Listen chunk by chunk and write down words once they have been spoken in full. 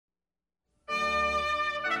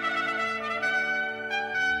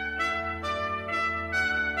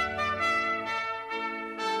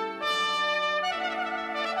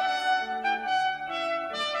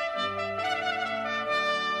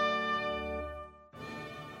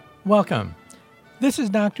Welcome. This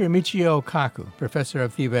is Dr. Michio Kaku, Professor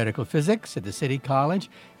of Theoretical Physics at the City College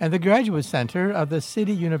and the Graduate Center of the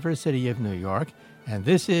City University of New York, and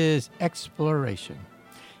this is Exploration.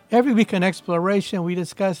 Every week on Exploration, we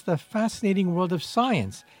discuss the fascinating world of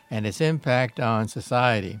science and its impact on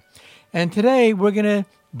society. And today, we're going to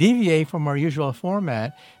deviate from our usual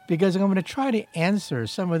format because I'm going to try to answer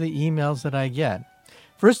some of the emails that I get.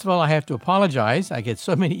 First of all, I have to apologize. I get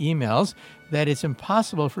so many emails that it's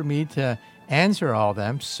impossible for me to answer all of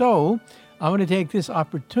them. So I'm going to take this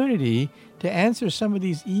opportunity to answer some of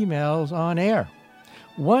these emails on air.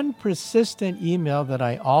 One persistent email that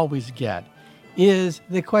I always get is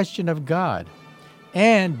the question of God.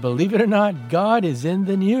 And believe it or not, God is in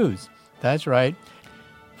the news. That's right.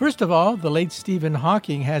 First of all, the late Stephen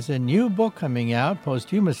Hawking has a new book coming out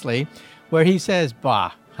posthumously where he says,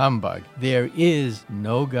 bah, humbug, there is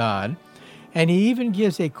no God. And he even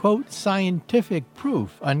gives a, quote, scientific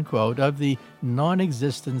proof, unquote, of the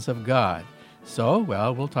non-existence of God. So,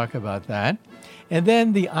 well, we'll talk about that. And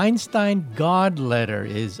then the Einstein God letter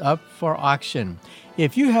is up for auction.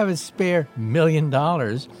 If you have a spare $1 million,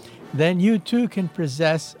 then you too can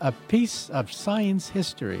possess a piece of science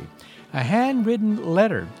history, a handwritten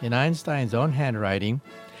letter in Einstein's own handwriting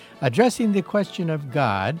addressing the question of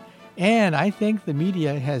God. And I think the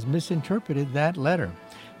media has misinterpreted that letter.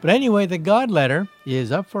 But anyway, the God letter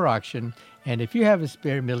is up for auction, and if you have a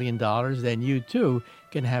spare $1 million, then you too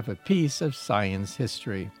can have a piece of science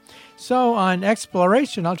history. So on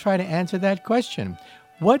Exploration, I'll try to answer that question.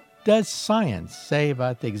 What does science say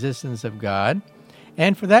about the existence of God?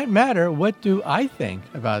 And for that matter, what do I think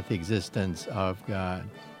about the existence of God?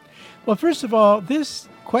 Well, first of all, this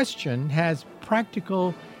question has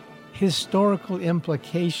practical historical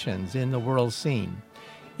implications in the world scene.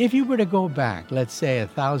 If you were to go back, let's say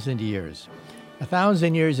 1,000 years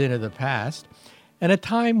into the past, and a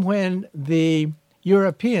time when the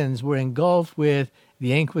Europeans were engulfed with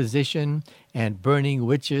the Inquisition and burning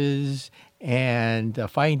witches and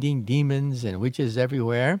finding demons and witches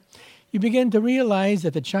everywhere, you begin to realize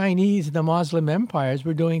that the Chinese and the Muslim empires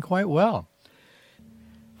were doing quite well.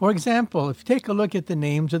 For example, if you take a look at the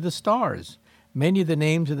names of the stars, many of the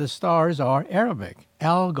names of the stars are Arabic: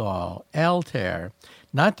 Algol, Altair,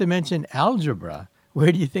 not to mention algebra.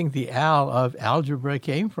 Where do you think the al of algebra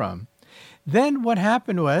came from? Then what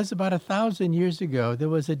happened was, about 1,000 years ago, there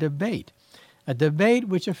was a debate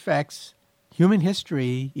which affects human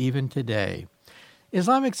history even today.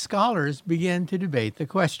 Islamic scholars began to debate the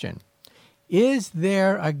question, is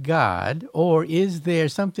there a God, or is there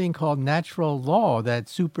something called natural law that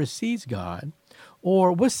supersedes God?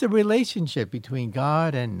 Or what's the relationship between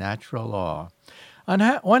God and natural law? On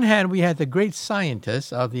one hand, we had the great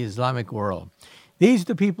scientists of the Islamic world. These are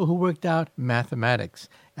the people who worked out mathematics,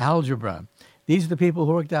 algebra. These are the people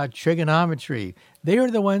who worked out trigonometry. They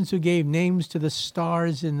are the ones who gave names to the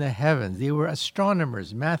stars in the heavens. They were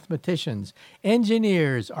astronomers, mathematicians,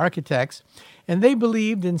 engineers, architects, and they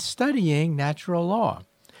believed in studying natural law.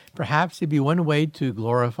 Perhaps it'd be one way to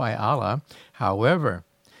glorify Allah. However,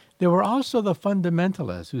 there were also the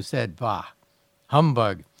fundamentalists who said, bah,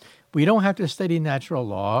 humbug. We don't have to study natural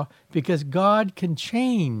law because God can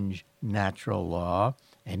change natural law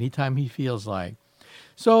anytime he feels like.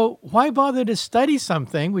 So why bother to study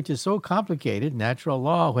something which is so complicated, natural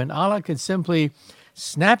law, when Allah could simply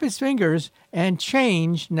snap his fingers and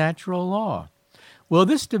change natural law? Well,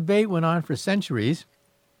 this debate went on for centuries,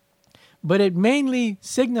 but it mainly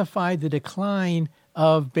signified the decline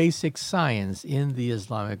of basic science in the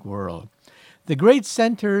Islamic world. The great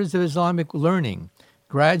centers of Islamic learning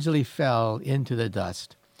gradually fell into the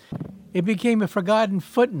dust. It became a forgotten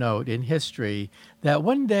footnote in history that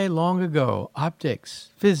one day long ago, optics,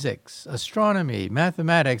 physics, astronomy,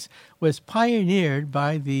 mathematics was pioneered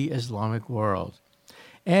by the Islamic world.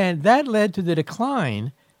 And that led to the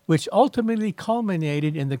decline, which ultimately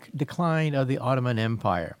culminated in the decline of the Ottoman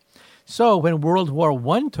Empire. So when World War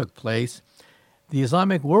I took place, the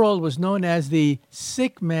Islamic world was known as the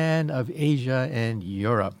sick man of Asia and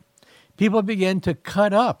Europe. People began to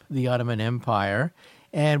cut up the Ottoman Empire,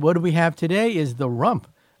 and what we have today is the rump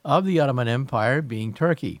of the Ottoman Empire being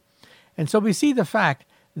Turkey. And so we see the fact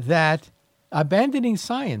that abandoning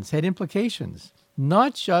science had implications,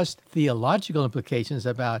 not just theological implications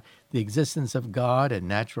about the existence of God and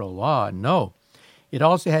natural law. No, it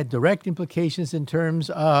also had direct implications in terms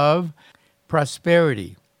of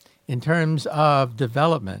prosperity, in terms of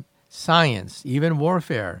development, science, even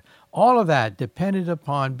warfare. All of that depended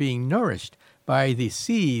upon being nourished by the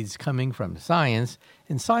seeds coming from science,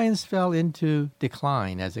 and science fell into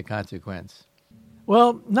decline as a consequence.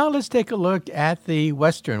 Well, now let's take a look at the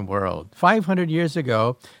Western world. 500 years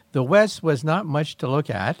ago, the West was not much to look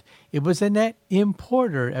at. It was a net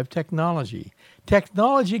importer of technology.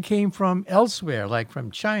 Technology came from elsewhere, like from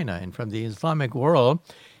China and from the Islamic world.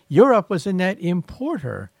 Europe was a net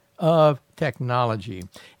importer of technology.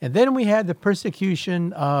 And then we had the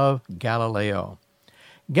persecution of Galileo.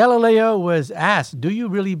 Galileo was asked, do you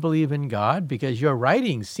really believe in God? Because your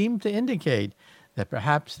writings seem to indicate that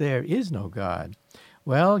perhaps there is no God.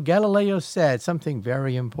 Well, Galileo said something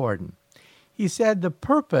very important. He said the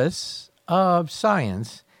purpose of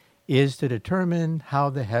science is to determine how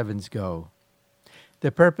the heavens go.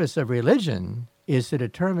 The purpose of religion is to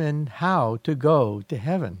determine how to go to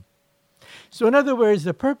heaven. So in other words,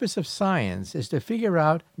 the purpose of science is to figure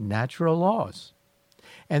out natural laws.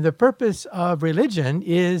 And the purpose of religion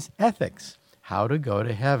is ethics, how to go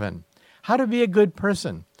to heaven, how to be a good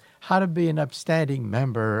person, how to be an upstanding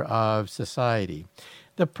member of society.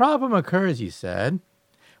 The problem occurs, he said,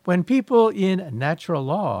 when people in natural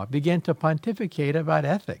law begin to pontificate about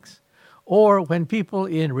ethics, or when people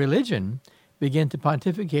in religion begin to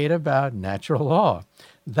pontificate about natural law.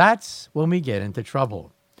 That's when we get into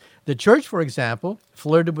trouble. The church, for example,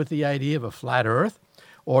 flirted with the idea of a flat earth,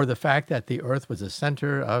 or the fact that the earth was the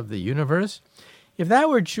center of the universe. If that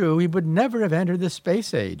were true, we would never have entered the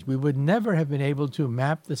space age. We would never have been able to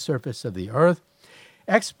map the surface of the earth.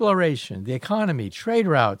 Exploration, the economy, trade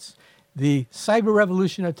routes, the cyber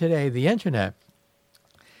revolution of today, the internet,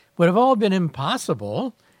 would have all been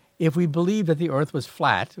impossible if we believed that the earth was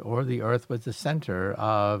flat or the earth was the center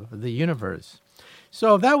of the universe.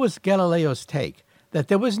 So that was Galileo's take, that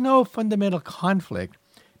there was no fundamental conflict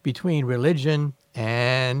between religion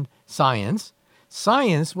and science.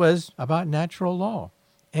 Science was about natural law,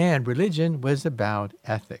 and religion was about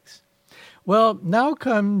ethics. Well, now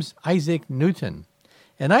comes Isaac Newton.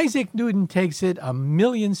 And Isaac Newton takes it a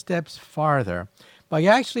million steps farther by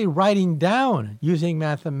actually writing down, using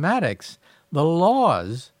mathematics, the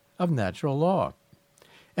laws of natural law.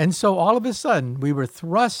 And so all of a sudden, we were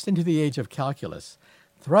thrust into the age of calculus,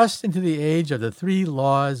 thrust into the age of the three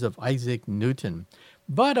laws of Isaac Newton.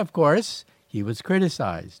 But, of course, he was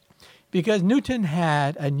criticized because Newton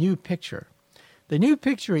had a new picture. The new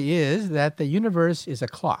picture is that the universe is a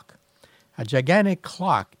clock, a gigantic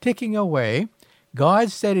clock ticking away.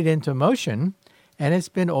 God set it into motion, and it's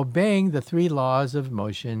been obeying the three laws of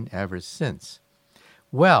motion ever since.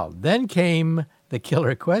 Well, then came the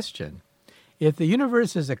killer question. If the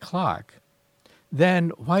universe is a clock, then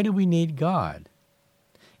why do we need God?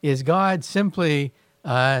 Is God simply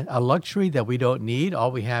a luxury that we don't need?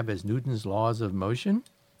 All we have is Newton's laws of motion?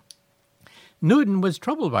 Newton was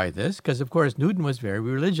troubled by this because, of course, Newton was very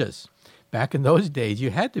religious. Back in those days,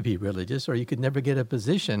 you had to be religious or you could never get a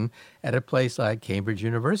position at a place like Cambridge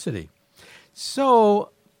University.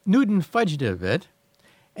 So Newton fudged it a bit,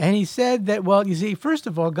 and he said that, well, you see, first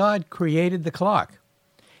of all, God created the clock.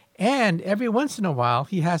 And every once in a while,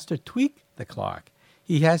 he has to tweak the clock.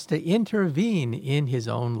 He has to intervene in his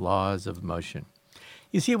own laws of motion.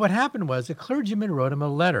 You see, what happened was a clergyman wrote him a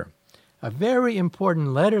letter, a very important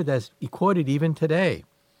letter that's quoted even today.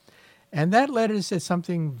 And that letter said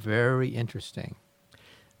something very interesting.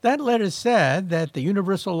 That letter said that the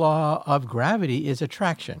universal law of gravity is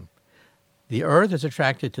attraction. The earth is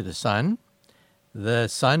attracted to the sun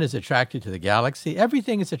is attracted to the galaxy,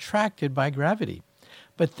 everything is attracted by gravity.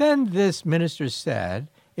 But then this minister said,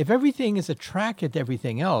 if everything is attracted to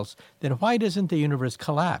everything else, then why doesn't the universe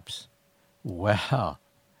collapse? Well,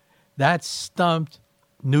 that stumped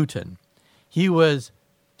Newton. He was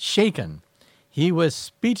shaken. He was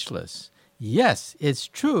speechless. Yes, it's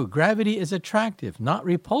true. Gravity is attractive, not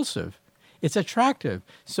repulsive. It's attractive.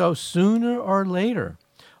 So sooner or later,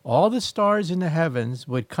 all the stars in the heavens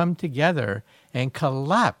would come together and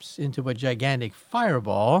collapse into a gigantic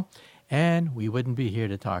fireball, and we wouldn't be here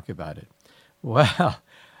to talk about it. Well,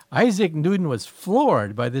 Isaac Newton was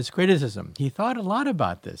floored by this criticism. He thought a lot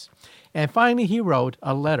about this. And finally, he wrote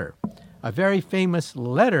a letter, a very famous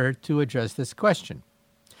letter to address this question.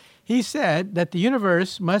 He said that the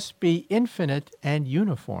universe must be infinite and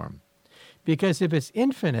uniform, because if it's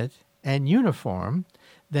infinite and uniform,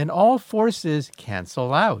 then all forces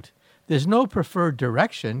cancel out. There's no preferred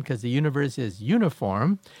direction because the universe is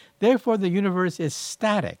uniform. Therefore, the universe is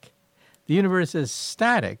static. The universe is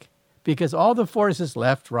static because all the forces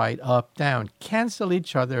left, right, up, down cancel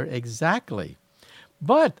each other exactly.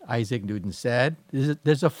 But, Isaac Newton said,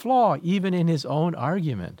 there's a flaw even in his own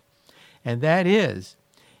argument. And that is,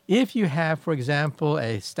 if you have, for example,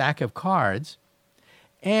 a stack of cards,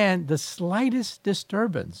 and the slightest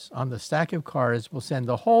disturbance on the stack of cards will send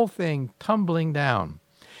the whole thing tumbling down.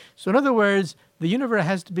 So in other words, the universe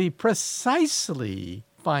has to be precisely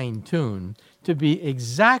fine-tuned to be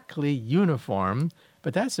exactly uniform,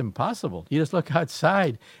 but that's impossible. You just look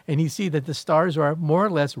outside and you see that the stars are more or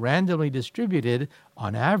less randomly distributed,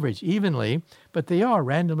 on average evenly, but they are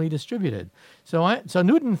randomly distributed. So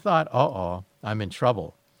Newton thought, I'm in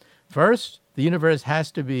trouble. First, the universe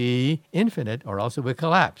has to be infinite or else it would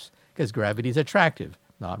collapse, because gravity is attractive,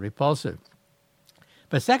 not repulsive.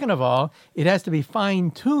 But second of all, it has to be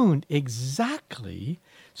fine-tuned exactly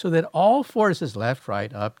so that all forces, left,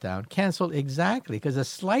 right, up, down, cancel exactly, because the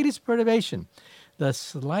slightest perturbation, the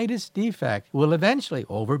slightest defect will eventually,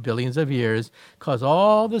 over billions of years, cause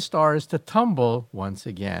all the stars to tumble once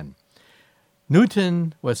again.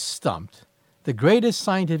 Newton was stumped. The greatest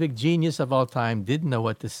scientific genius of all time didn't know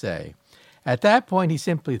what to say. At that point, he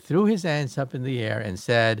simply threw his hands up in the air and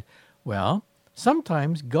said, well,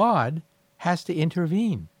 sometimes God has to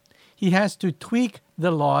intervene. He has to tweak the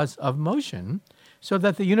laws of motion so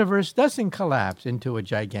that the universe doesn't collapse into a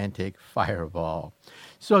gigantic fireball.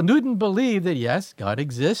 So Newton believed that yes, God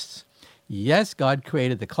exists. Yes, God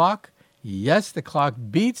created the clock. Yes, the clock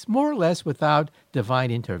beats more or less without divine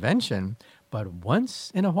intervention. But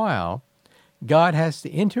once in a while, God has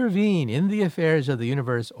to intervene in the affairs of the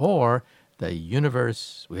universe or the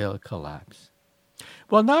universe will collapse.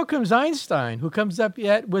 Well, now comes Einstein, who comes up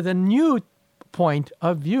yet with a new point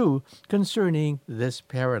of view concerning this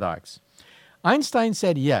paradox. Einstein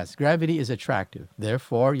said, yes, gravity is attractive.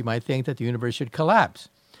 Therefore, you might think that the universe should collapse.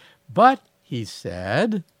 But, he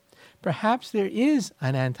said, perhaps there is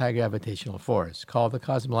an anti-gravitational force called the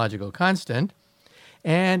cosmological constant,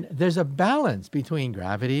 and there's a balance between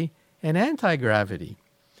gravity and anti-gravity.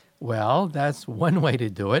 Well, that's one way to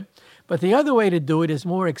do it. But the other way to do it is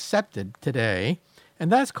more accepted today,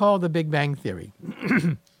 and that's called the Big Bang Theory.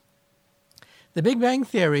 The Big Bang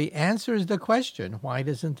Theory answers the question, why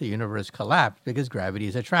doesn't the universe collapse? Because gravity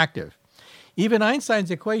is attractive. Even Einstein's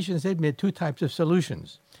equations admit two types of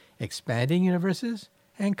solutions, expanding universes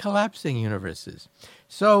and collapsing universes.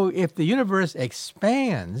 So if the universe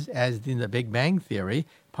expands, as in the Big Bang Theory,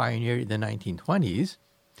 pioneered in the 1920s,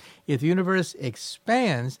 if the universe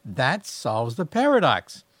expands, that solves the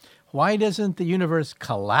paradox. Why doesn't the universe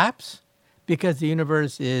collapse? Because the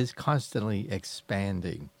universe is constantly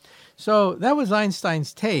expanding. So that was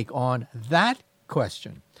Einstein's take on that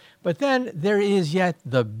question. But then there is yet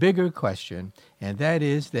the bigger question, and that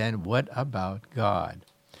is then, what about God?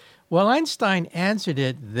 Well, Einstein answered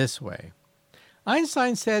it this way.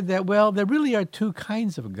 Einstein said that, well, there really are two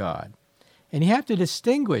kinds of God, and you have to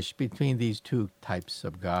distinguish between these two types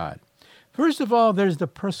of God. First of all, there's the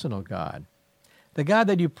personal God, the God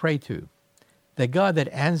that you pray to, the God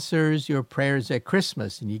that answers your prayers at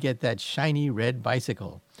Christmas and you get that shiny red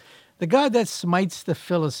bicycle, the God that smites the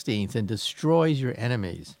Philistines and destroys your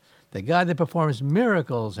enemies, the God that performs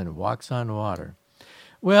miracles and walks on water.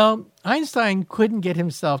 Well, Einstein couldn't get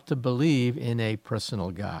himself to believe in a personal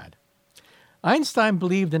God. Einstein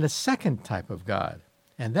believed in a second type of God,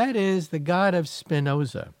 and that is the God of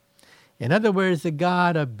Spinoza. In other words, the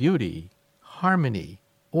God of beauty, harmony,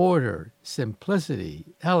 order, simplicity,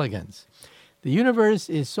 elegance. The universe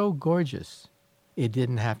is so gorgeous, it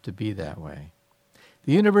didn't have to be that way.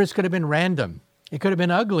 The universe could have been random. It could have been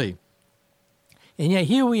ugly. And yet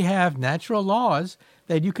here we have natural laws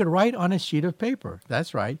that you could write on a sheet of paper.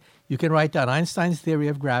 That's right. You can write down Einstein's theory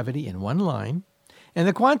of gravity in one line. And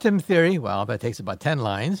the quantum theory, well, that takes about 10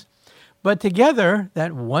 lines. But together,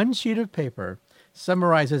 that one sheet of paper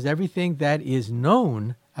summarizes everything that is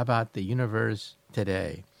known about the universe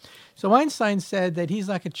today. So Einstein said that he's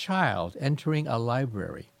like a child entering a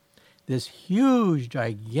library. This huge,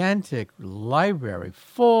 gigantic library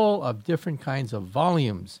full of different kinds of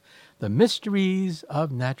volumes, the mysteries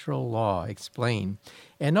of natural law explained.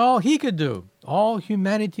 And all he could do, all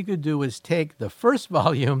humanity could do, was take the first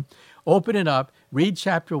volume, open it up, read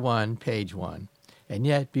chapter 1, page 1. And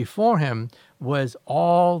yet before him was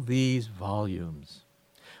all these volumes.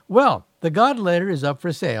 Well, the God letter is up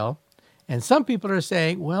for sale, and some people are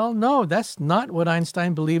saying, well, no, that's not what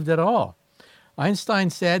Einstein believed at all. Einstein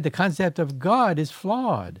said the concept of God is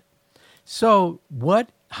flawed. So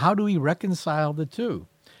how do we reconcile the two?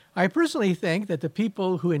 I personally think that the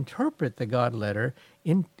people who interpret the God letter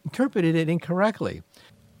interpreted it incorrectly.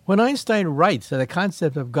 When Einstein writes that the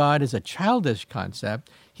concept of God is a childish concept,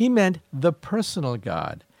 he meant the personal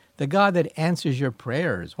God, the God that answers your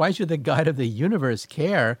prayers. Why should the God of the universe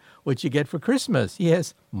care what you get for Christmas? He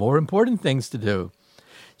has more important things to do.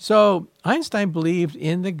 So Einstein believed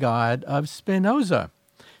in the God of Spinoza.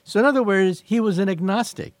 So in other words, he was an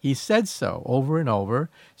agnostic. He said so over and over.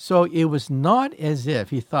 So it was not as if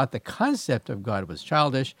he thought the concept of God was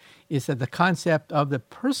childish. It's that the concept of the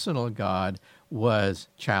personal God was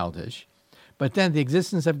childish. But then the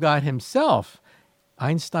existence of God himself,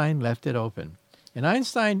 Einstein left it open. And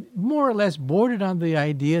Einstein more or less bordered on the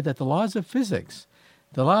idea that the laws of physics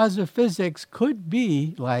could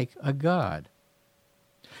be like a God.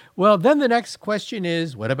 Well, then the next question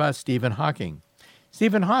is, what about Stephen Hawking?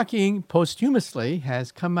 Stephen Hawking posthumously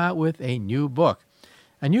has come out with a new book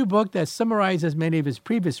that summarizes many of his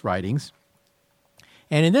previous writings.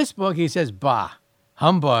 And in this book, he says, bah,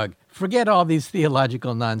 humbug, forget all these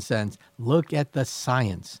theological nonsense. Look at the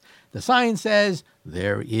science. The science says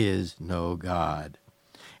there is no God.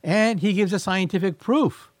 And he gives a scientific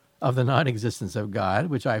proof of the non-existence of God,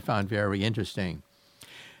 which I found very interesting.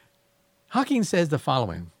 Hawking says the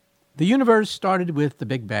following: the universe started with the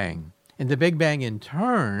Big Bang. And the Big Bang, in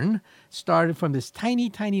turn, started from this tiny,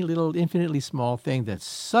 tiny little infinitely small thing that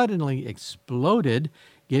suddenly exploded,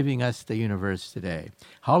 giving us the universe today.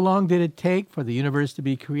 How long did it take for the universe to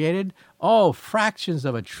be created? Oh, fractions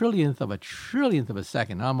of a trillionth of a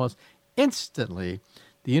second. Almost instantly,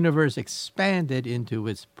 the universe expanded into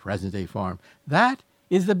its present-day form. That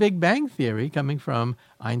is the Big Bang theory coming from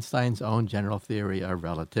Einstein's own general theory of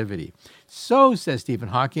relativity. So, says Stephen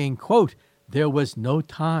Hawking, quote, there was no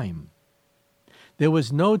time. There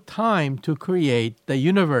was no time to create the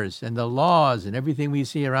universe and the laws and everything we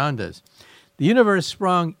see around us. The universe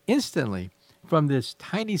sprung instantly from this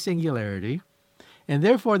tiny singularity, and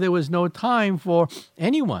therefore there was no time for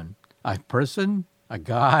anyone, a person, a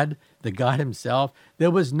God, the God himself.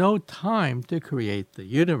 There was no time to create the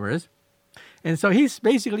universe. And so he's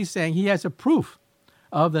basically saying he has a proof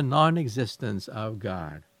of the non-existence of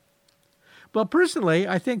God. But personally,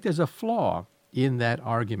 I think there's a flaw in that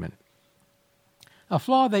argument. A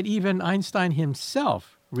flaw that even Einstein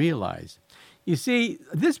himself realized. You see,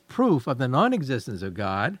 this proof of the non-existence of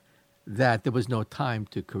God, that there was no time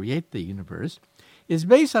to create the universe, is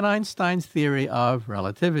based on Einstein's theory of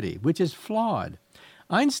relativity, which is flawed.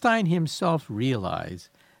 Einstein himself realized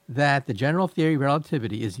that the general theory of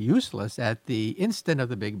relativity is useless at the instant of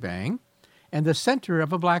the Big Bang and the center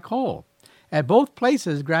of a black hole. At both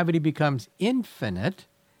places, gravity becomes infinite,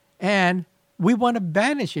 and we want to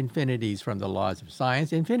banish infinities from the laws of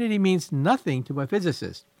science. Infinity means nothing to a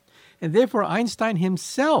physicist. And therefore, Einstein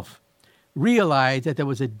himself realized that there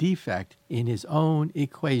was a defect in his own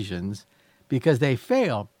equations because they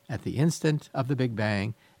fail at the instant of the Big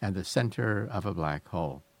Bang and the center of a black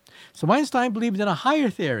hole. So Einstein believed in a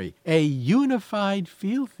higher theory, a unified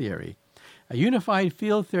field theory. A unified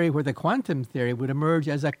field theory where the quantum theory would emerge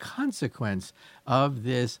as a consequence of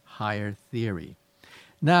this higher theory.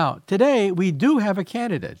 Now, today, we do have a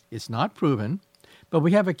candidate. It's not proven, but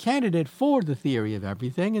we have a candidate for the theory of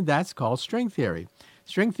everything, and that's called string theory.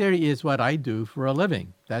 String theory is what I do for a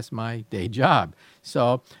living. That's my day job.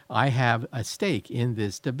 So I have a stake in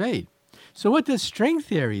this debate. So what does string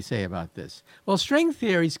theory say about this? Well, string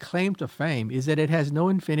theory's claim to fame is that it has no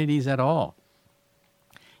infinities at all.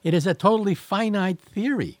 It is a totally finite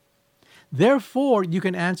theory. Therefore, you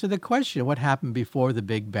can answer the question, what happened before the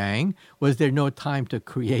Big Bang? Was there no time to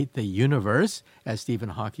create the universe, as Stephen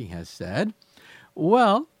Hawking has said?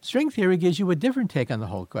 Well, string theory gives you a different take on the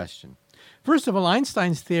whole question. First of all,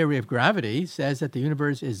 Einstein's theory of gravity says that the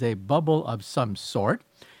universe is a bubble of some sort.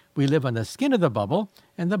 We live on the skin of the bubble,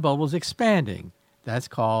 and the bubble's expanding. That's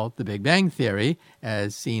called the Big Bang theory,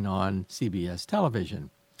 as seen on CBS television.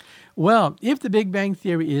 Well, if the Big Bang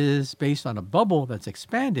theory is based on a bubble that's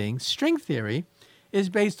expanding, string theory is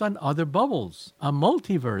based on other bubbles, a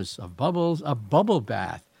multiverse of bubbles, a bubble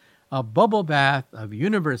bath of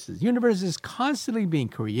universes. Universes constantly being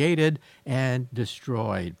created and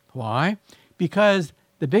destroyed. Why? Because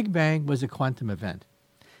the Big Bang was a quantum event.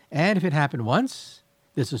 And if it happened once,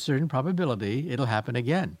 there's a certain probability it'll happen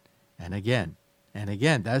again and again and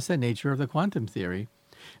again. That's the nature of the quantum theory.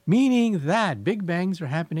 Meaning that Big Bangs are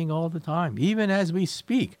happening all the time. Even as we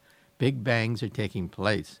speak, Big Bangs are taking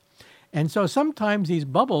place. And so sometimes these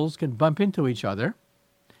bubbles can bump into each other,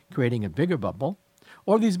 creating a bigger bubble,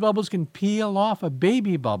 or these bubbles can peel off a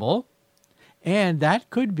baby bubble, and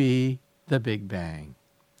that could be the Big Bang.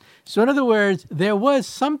 So in other words, there was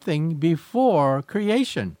something before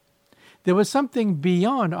creation. There was something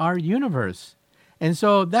beyond our universe. And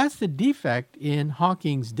so that's the defect in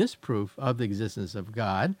Hawking's disproof of the existence of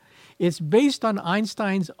God. It's based on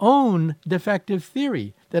Einstein's own defective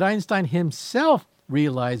theory that Einstein himself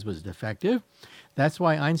realized was defective. That's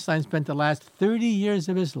why Einstein spent the last 30 years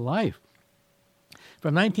of his life,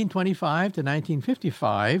 from 1925 to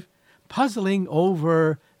 1955, puzzling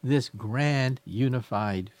over this grand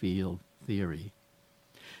unified field theory.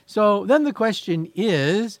 So then the question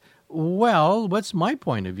is, well, what's my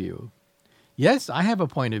point of view? Yes, I have a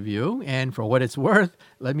point of view, and for what it's worth,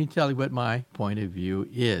 let me tell you what my point of view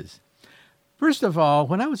is. First of all,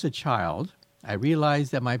 when I was a child, I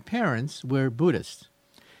realized that my parents were Buddhists.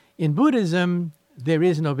 In Buddhism, there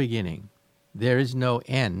is no beginning. There is no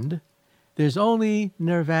end. There's only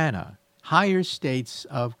nirvana, higher states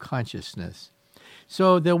of consciousness.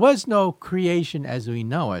 So there was no creation as we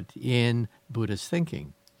know it in Buddhist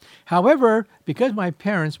thinking. However, because my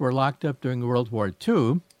parents were locked up during World War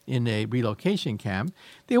II in a relocation camp,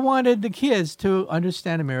 they wanted the kids to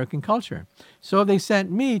understand American culture. So they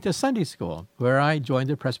sent me to Sunday school, where I joined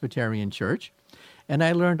the Presbyterian Church, and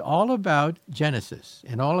I learned all about Genesis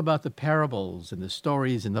and all about the parables and the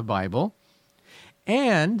stories in the Bible.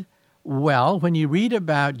 And, well, when you read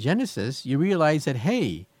about Genesis, you realize that,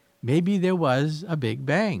 hey, maybe there was a Big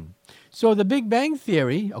Bang. So the Big Bang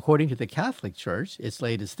theory, according to the Catholic Church, its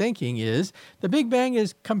latest thinking is the Big Bang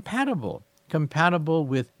is compatible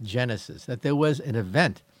with Genesis, that there was an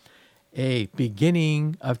event, a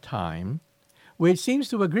beginning of time, which seems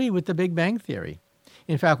to agree with the Big Bang theory.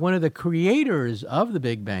 In fact, one of the creators of the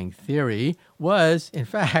Big Bang theory was, in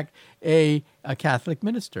fact, a Catholic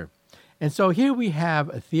minister. And so here we have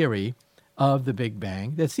a theory of the Big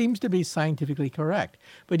Bang that seems to be scientifically correct.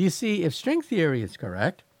 But you see, if string theory is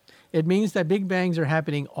correct, it means that Big Bangs are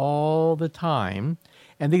happening all the time,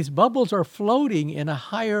 and these bubbles are floating in a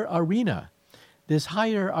higher arena. This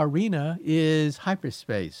higher arena is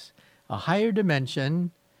hyperspace, a higher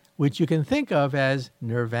dimension, which you can think of as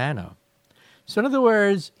nirvana. So in other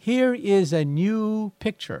words, here is a new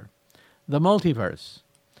picture, the multiverse.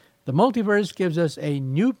 The multiverse gives us a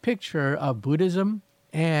new picture of Buddhism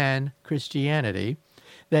and Christianity,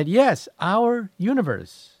 that yes, our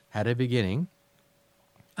universe had a beginning.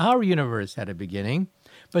 Our universe had a beginning,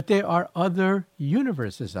 but there are other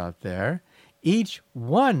universes out there. Each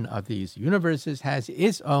one of these universes has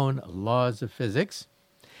its own laws of physics,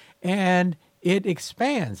 and it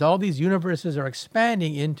expands. All these universes are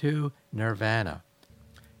expanding into nirvana.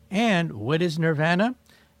 And what is nirvana?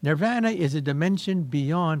 Nirvana is a dimension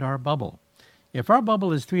beyond our bubble. If our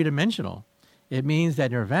bubble is three-dimensional, it means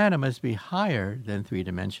that nirvana must be higher than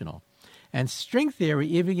three-dimensional. And string theory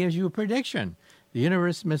even gives you a prediction. The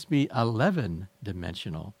universe must be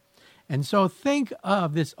 11-dimensional. And so think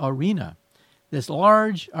of this arena, this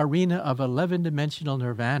large arena of 11-dimensional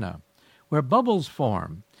nirvana, where bubbles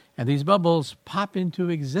form, and these bubbles pop into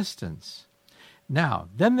existence. Now,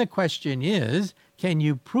 then the question is, can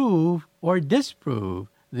you prove or disprove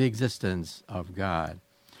the existence of God?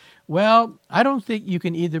 Well, I don't think you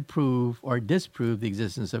can either prove or disprove the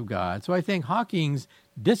existence of God. So I think Hawking's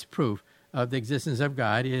disproof of the existence of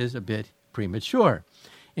God is a bit premature.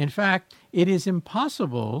 In fact, it is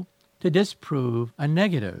impossible to disprove a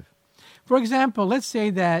negative. For example, let's say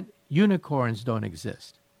that unicorns don't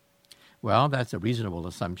exist. Well, that's a reasonable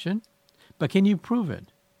assumption, but can you prove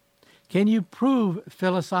it? Can you prove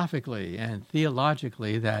philosophically and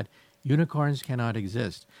theologically that unicorns cannot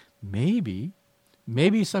exist? Maybe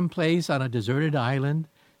someplace on a deserted island,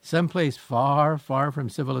 someplace far, far from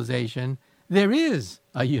civilization, there is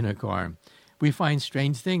a unicorn. We find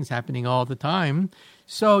strange things happening all the time.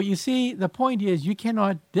 So you see, the point is you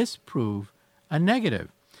cannot disprove a negative.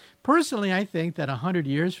 Personally, I think that 100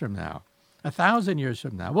 years from now, 1,000 years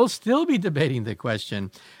from now, we'll still be debating the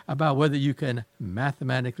question about whether you can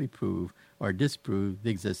mathematically prove or disprove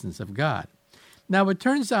the existence of God. Now, it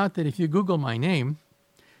turns out that if you Google my name,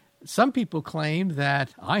 some people claim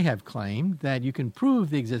that I have claimed that you can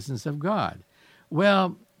prove the existence of God.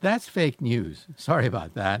 Well, that's fake news. Sorry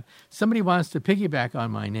about that. Somebody wants to piggyback on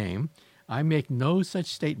my name. I make no such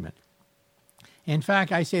statement. In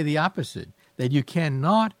fact, I say the opposite, that you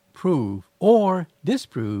cannot prove or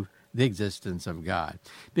disprove the existence of God,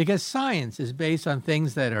 because science is based on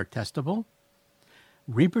things that are testable,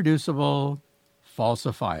 reproducible,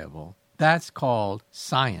 falsifiable. That's called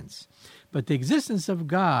science. But the existence of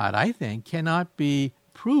God, I think, cannot be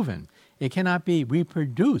proven. It cannot be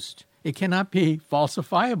reproduced. It cannot be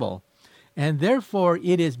falsifiable. And therefore,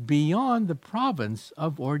 it is beyond the province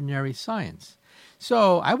of ordinary science.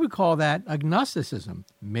 So I would call that agnosticism.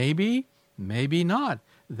 Maybe, maybe not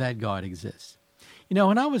that God exists. You know,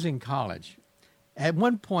 when I was in college, at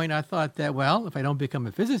one point I thought that, well, if I don't become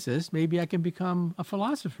a physicist, maybe I can become a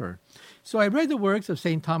philosopher. So I read the works of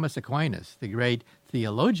St. Thomas Aquinas, the great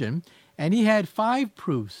theologian, and he had 5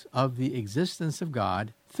 proofs of the existence of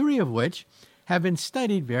God, 3 of which have been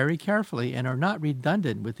studied very carefully and are not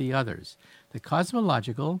redundant with the others: the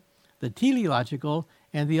cosmological, the teleological,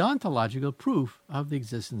 and the ontological proof of the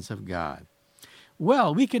existence of God.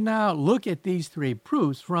 Well, we can now look at these three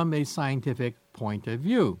proofs from a scientific point of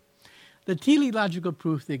view. The teleological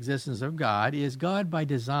proof of the existence of God is God by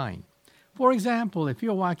design. For example, if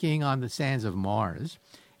you're walking on the sands of Mars,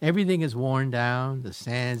 everything is worn down. The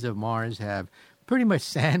sands of Mars have pretty much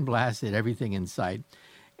sandblasted everything in sight.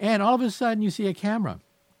 And all of a sudden you see a camera,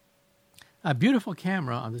 a beautiful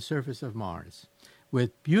camera on the surface of Mars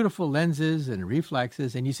with beautiful lenses and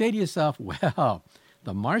reflexes. And you say to yourself, well,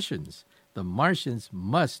 the Martians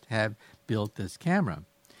must have built this camera.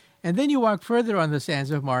 And then you walk further on the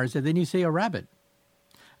sands of Mars, and then you see a rabbit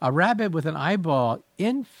with an eyeball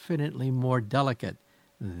infinitely more delicate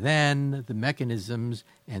than the mechanisms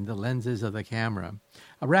and the lenses of the camera.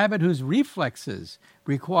 A rabbit whose reflexes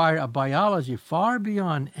require a biology far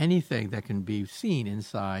beyond anything that can be seen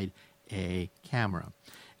inside a camera.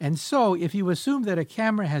 And so if you assume that a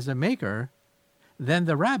camera has a maker, then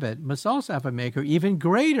the rabbit must also have a maker even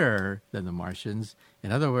greater than the Martians.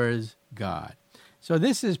 In other words, God. So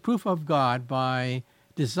this is proof of God by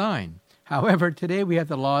design. However, today we have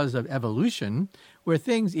the laws of evolution where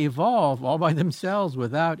things evolve all by themselves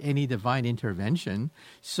without any divine intervention.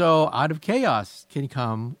 So out of chaos can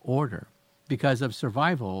come order because of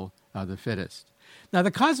survival of the fittest. Now,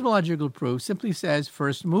 the cosmological proof simply says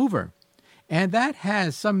first mover. And that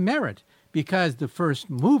has some merit because the first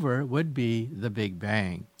mover would be the Big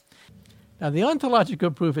Bang. Now, the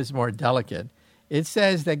ontological proof is more delicate. It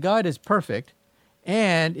says that God is perfect,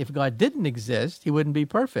 and if God didn't exist, he wouldn't be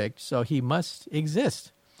perfect, so he must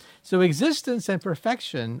exist. So existence and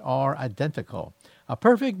perfection are identical. A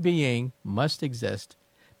perfect being must exist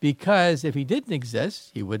because if he didn't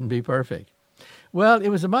exist, he wouldn't be perfect. Well, it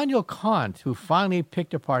was Immanuel Kant who finally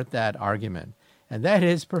picked apart that argument, and that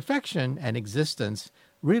is perfection and existence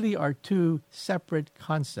really are two separate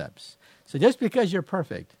concepts. So just because you're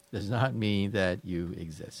perfect does not mean that you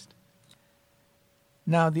exist.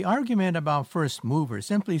 Now, the argument about first mover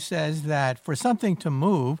simply says that for something to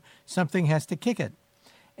move, something has to kick it.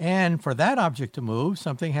 And for that object to move,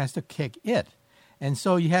 something has to kick it. And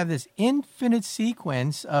so you have this infinite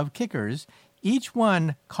sequence of kickers, each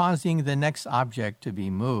one causing the next object to be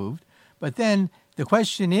moved. But then the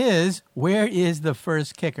question is, where is the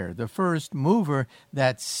first kicker, the first mover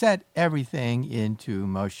that set everything into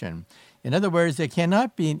motion? In other words, there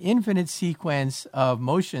cannot be an infinite sequence of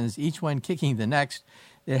motions, each one kicking the next.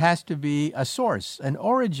 There has to be a source, an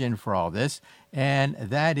origin for all this, and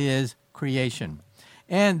that is creation.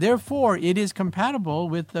 And therefore, it is compatible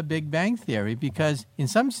with the Big Bang theory because, in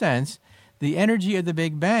some sense, the energy of the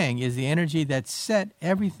Big Bang is the energy that set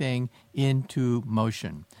everything into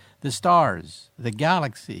motion. The stars, the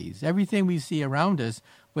galaxies, everything we see around us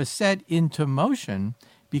was set into motion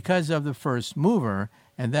because of the first mover,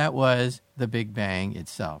 and that was the Big Bang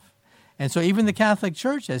itself. And so even the Catholic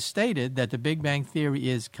Church has stated that the Big Bang theory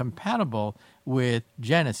is compatible with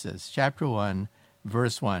Genesis, chapter 1,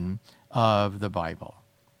 verse 1 of the Bible.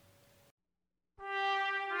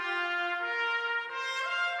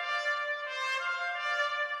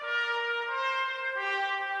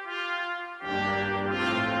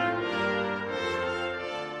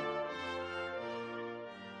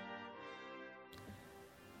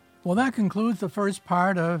 Well, that concludes the first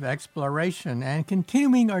part of exploration. And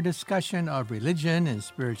continuing our discussion of religion and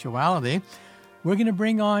spirituality, we're going to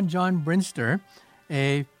bring on John Brinster,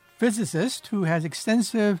 a physicist who has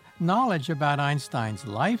extensive knowledge about Einstein's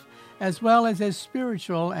life, as well as his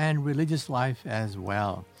spiritual and religious life as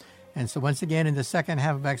well. And so once again, in the second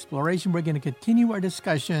half of exploration, we're going to continue our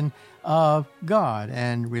discussion of God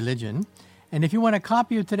and religion. And if you want a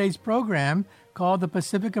copy of today's program, call the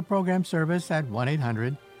Pacifica Program Service at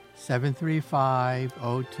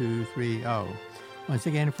 1-800-735-0230. Once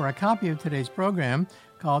again, for a copy of today's program,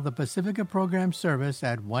 call the Pacifica Program Service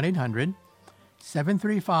at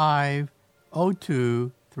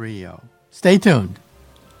 1-800-735-0230. Stay tuned.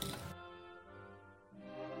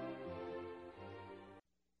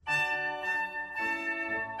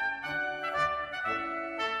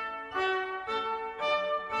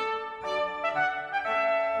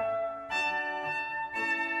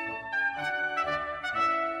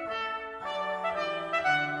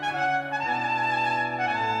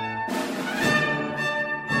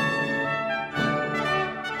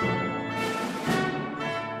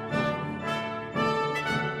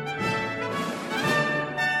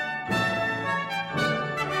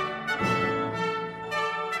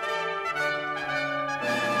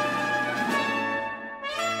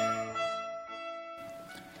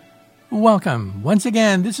 Welcome. Once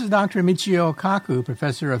again, this is Dr. Michio Kaku,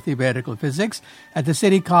 Professor of Theoretical Physics at the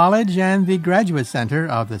City College and the Graduate Center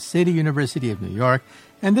of the City University of New York,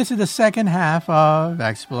 and this is the second half of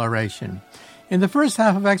Exploration. In the first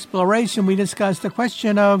half of Exploration, we discussed the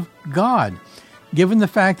question of God. Given the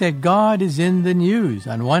fact that God is in the news,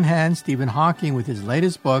 on one hand, Stephen Hawking, with his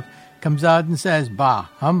latest book, comes out and says, bah,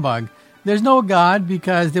 humbug, there's no God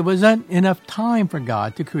because there wasn't enough time for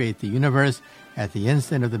God to create the universe at the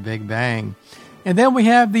instant of the Big Bang. And then we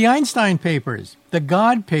have the Einstein papers, the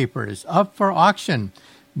God papers, up for auction.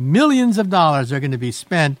 Millions of dollars are going to be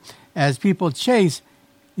spent as people chase,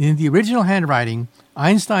 in the original handwriting,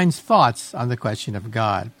 Einstein's thoughts on the question of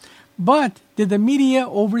God. But did the media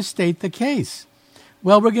overstate the case?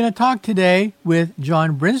 Well, we're going to talk today with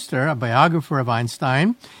John Brinster, a biographer of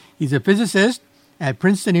Einstein. He's a physicist at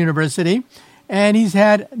Princeton University, and he's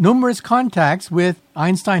had numerous contacts with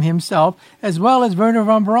Einstein himself, as well as Wernher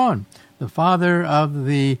von Braun, the father of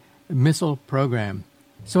the missile program.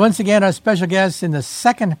 So once again, our special guest in the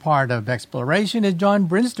second part of Exploration is John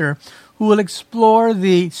Brinster, who will explore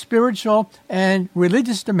the spiritual and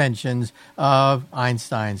religious dimensions of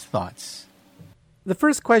Einstein's thoughts. The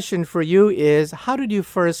first question for you is, how did you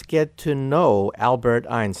first get to know Albert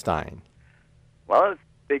Einstein? Well,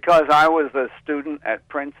 because I was a student at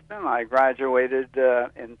Princeton. I graduated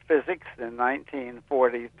in physics in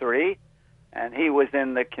 1943, and he was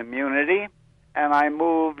in the community, and I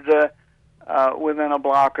moved within a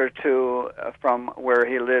block or two from where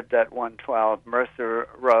he lived at 112 Mercer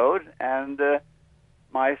Road, and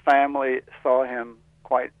my family saw him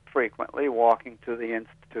quite frequently walking to the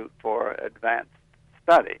Institute for Advanced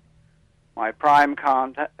Study. My prime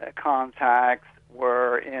contacts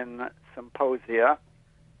were in symposia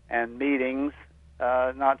and meetings,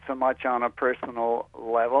 not so much on a personal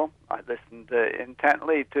level. I listened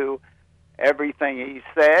intently to everything he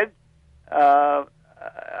said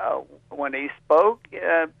when he spoke,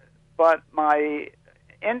 but my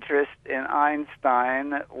interest in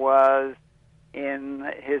Einstein was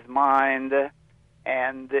in his mind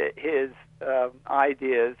and his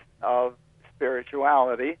ideas of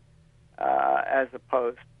spirituality as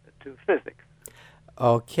opposed to physics.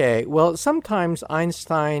 Okay. Well, sometimes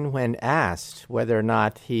Einstein, when asked whether or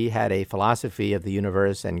not he had a philosophy of the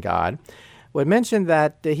universe and God, would mention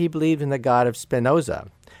that he believed in the God of Spinoza.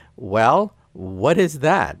 Well, what is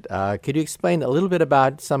that? Could you explain a little bit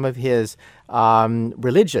about some of his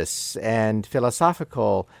religious and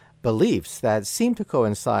philosophical beliefs that seem to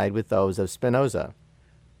coincide with those of Spinoza?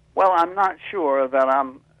 Well, I'm not sure that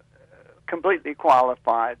I'm completely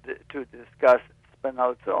qualified to discuss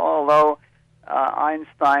Spinoza, although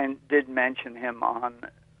Einstein did mention him on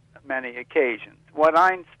many occasions. What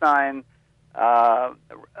Einstein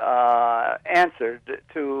answered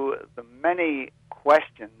to the many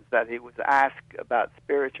questions that he was asked about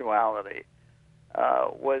spirituality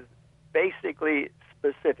was basically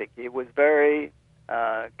specific. He was very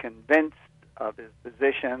convinced of his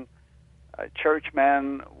position.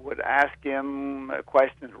 Churchmen would ask him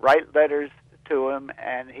questions, write letters to him,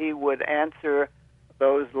 and he would answer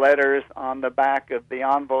those letters on the back of the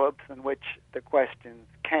envelopes in which the questions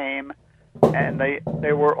came, and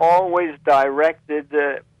they were always directed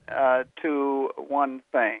to one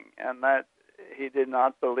thing, and that he did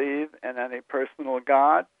not believe in any personal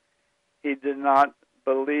God. He did not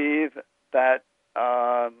believe that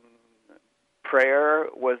prayer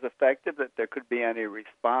was effective, that there could be any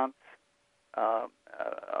response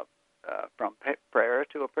from prayer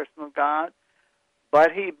to a personal God,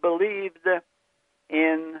 but he believed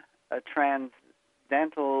in a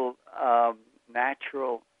transcendental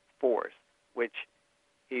natural force, which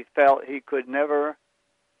he felt he could never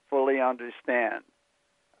fully understand.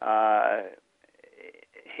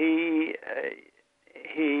 He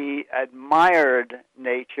admired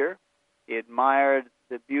nature. He admired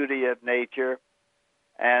the beauty of nature,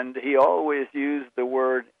 and he always used the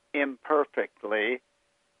word imperfectly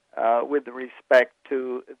with respect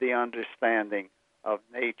to the understanding of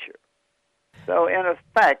nature. So, in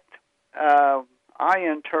effect, I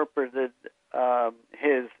interpreted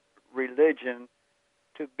his religion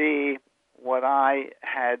to be what I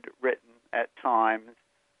had written at times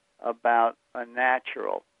about a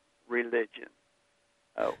natural religion,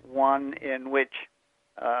 one in which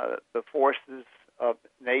the forces of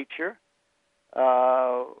nature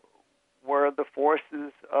were the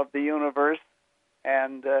forces of the universe,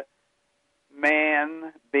 and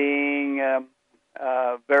man being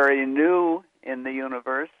very new in the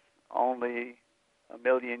universe, only 1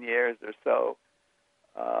 million years or so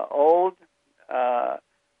old,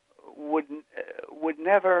 would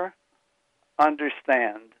never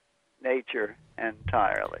understand nature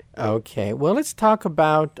entirely. Okay, well, let's talk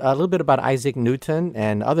about a little bit about Isaac Newton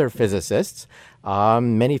and other physicists.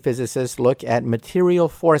 Many physicists look at material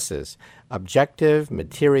forces, objective,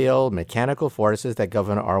 material, mechanical forces that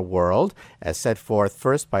govern our world, as set forth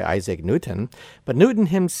first by Isaac Newton. But Newton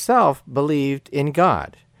himself believed in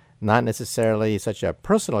God, not necessarily such a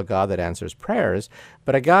personal God that answers prayers,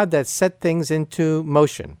 but a God that set things into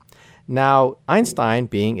motion. Now, Einstein,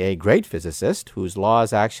 being a great physicist whose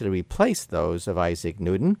laws actually replaced those of Isaac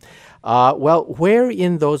Newton, where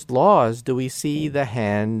in those laws do we see the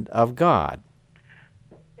hand of God?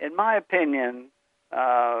 In my opinion,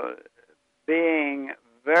 being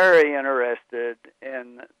very interested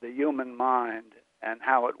in the human mind and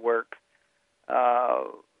how it works,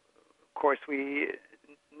 of course, we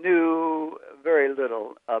knew very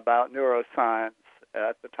little about neuroscience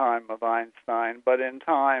at the time of Einstein, but in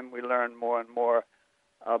time we learned more and more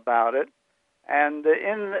about it. And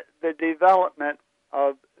in the development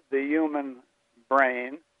of the human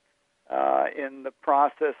brain, in the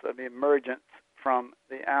process of emergence from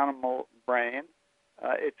the animal brain,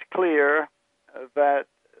 it's clear that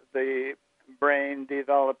the brain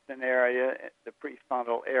developed an area, the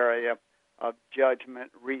prefrontal area, of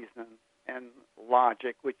judgment, reason, and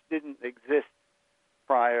logic, which didn't exist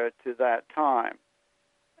prior to that time.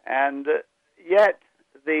 And yet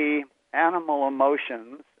the animal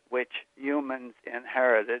emotions, which humans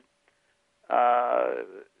inherited,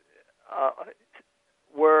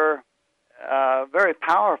 were very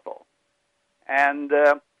powerful. And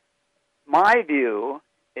my view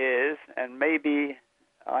is, and maybe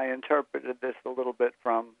I interpreted this a little bit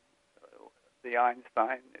from the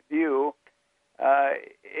Einstein view,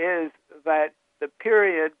 is that the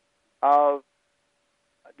period of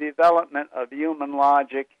development of human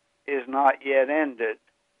logic is not yet ended.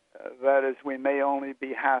 That is, we may only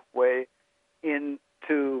be halfway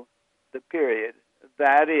into the period.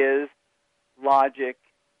 That is, logic,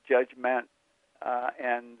 judgment,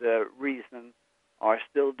 and reason are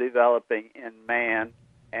still developing in man,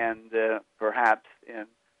 and perhaps in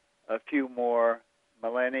a few more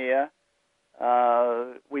millennia,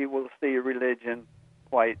 we will see religion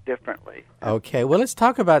quite differently. Okay, well, let's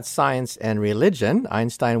talk about science and religion.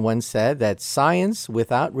 Einstein once said that science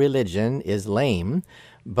without religion is lame,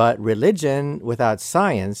 but religion without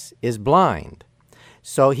science is blind.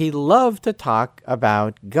 So he loved to talk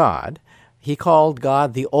about God. He called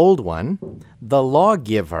God the Old One, the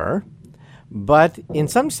lawgiver, but in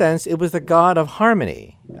some sense it was the God of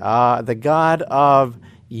harmony, the God of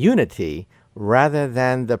unity, rather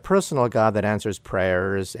than the personal God that answers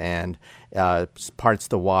prayers and parts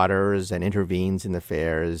the waters and intervenes in the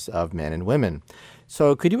affairs of men and women.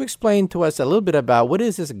 So could you explain to us a little bit about what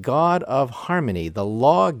is this God of harmony, the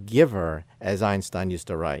lawgiver, as Einstein used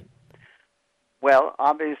to write? Well,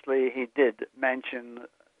 obviously he did mention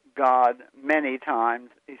God many times.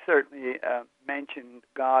 He certainly mentioned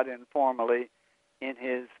God informally in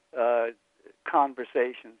his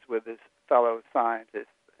conversations with his fellow scientists.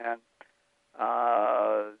 And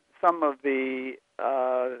some of the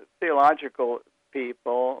theological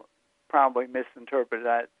people probably misinterpret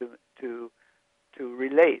that to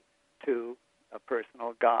relate to a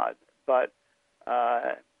personal God. But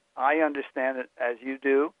I understand it as you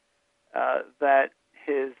do, that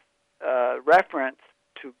his reference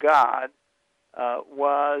to God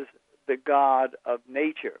was the God of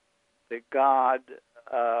nature, the God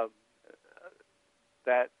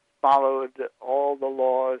that followed all the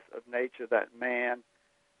laws of nature that man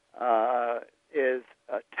is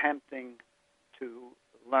attempting to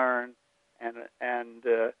learn and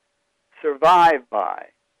survive by,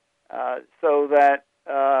 so that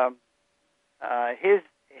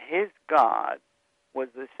his God was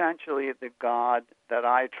essentially the God that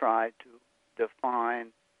I tried to define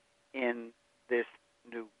in this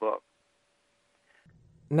new book.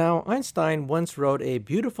 Now, Einstein once wrote a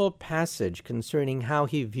beautiful passage concerning how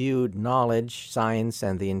he viewed knowledge, science,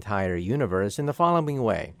 and the entire universe in the following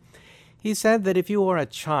way. He said that if you are a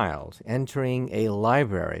child entering a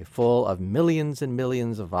library full of millions and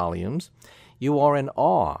millions of volumes, you are in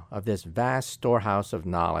awe of this vast storehouse of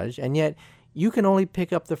knowledge, and yet you can only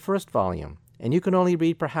pick up the first volume, and you can only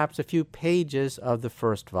read perhaps a few pages of the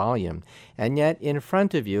first volume, and yet in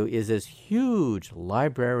front of you is this huge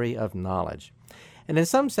library of knowledge. And in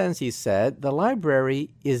some sense, he said, the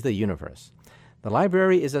library is the universe. The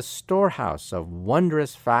library is a storehouse of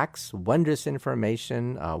wondrous facts, wondrous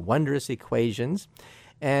information, wondrous equations,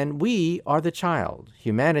 and we are the child,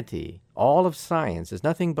 humanity, all of science is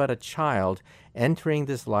nothing but a child entering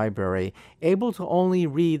this library, able to only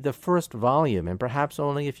read the first volume and perhaps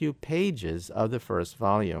only a few pages of the first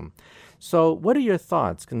volume. So what are your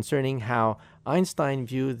thoughts concerning how Einstein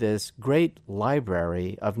viewed this great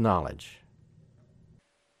library of knowledge?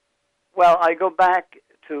 Well, I go back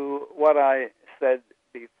to what I said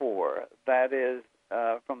before. That is,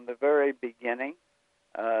 from the very beginning,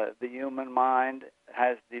 the human mind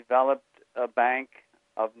has developed a bank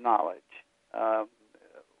of knowledge.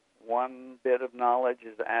 One bit of knowledge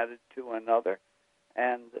is added to another,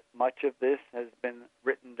 and much of this has been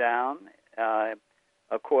written down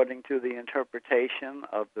according to the interpretation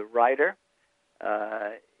of the writer.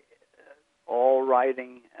 All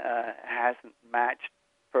writing hasn't matched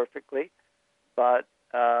perfectly, but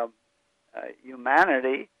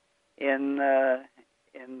humanity in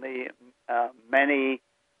the many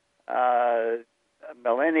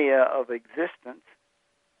millennia of existence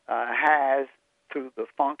has, through the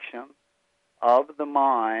function of the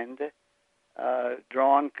mind,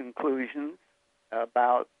 drawn conclusions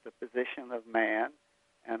about the position of man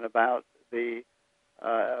and about the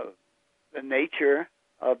nature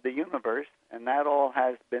of the universe, and that all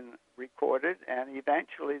has been recorded and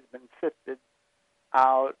eventually has been sifted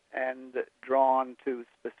out and drawn to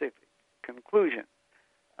specific conclusions.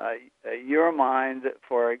 Your mind,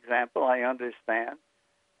 for example, I understand,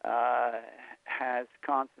 has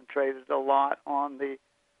concentrated a lot on the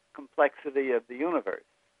complexity of the universe,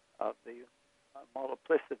 of the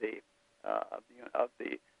multiplicity of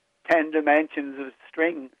the 10 dimensions of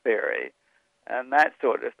string theory, and that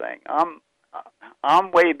sort of thing.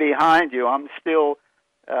 I'm way behind you. I'm still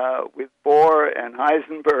with Bohr and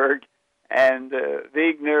Heisenberg and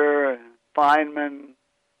Wigner, Feynman,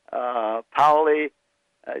 Pauli,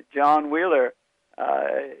 John Wheeler.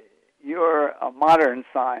 You're a modern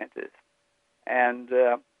scientist, and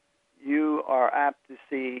you are apt to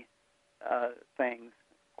see things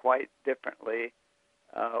quite differently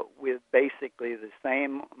with basically the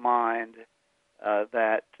same mind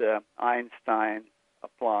that Einstein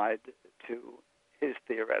applied to his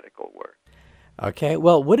theoretical work. Okay,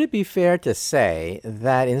 well, would it be fair to say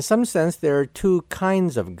that in some sense there are two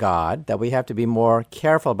kinds of God, that we have to be more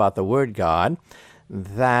careful about the word God,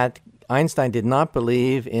 that Einstein did not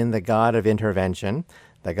believe in the God of intervention,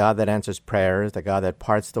 the God that answers prayers, the God that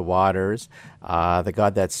parts the waters, the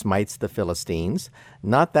God that smites the Philistines,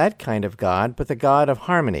 not that kind of God, but the God of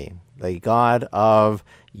harmony, the God of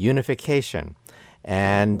unification.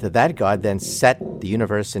 And that God then set the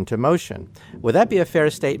universe into motion. Would that be a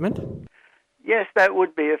fair statement? Yes, that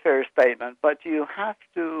would be a fair statement, but you have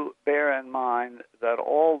to bear in mind that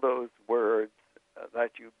all those words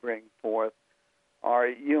that you bring forth are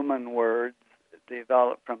human words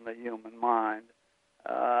developed from the human mind.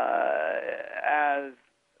 As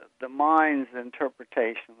the mind's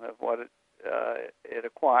interpretation of what it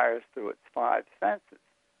acquires through its five senses.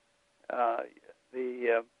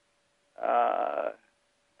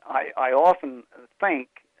 I often think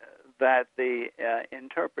that the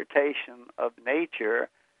interpretation of nature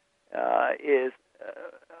is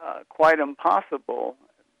quite impossible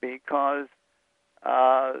because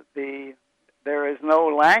there is no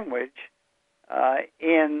language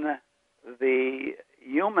in the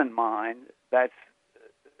human mind that's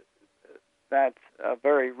a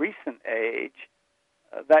very recent age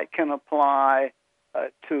that can apply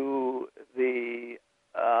to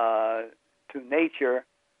nature,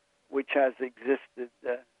 which has existed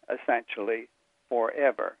essentially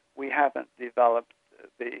forever. We haven't developed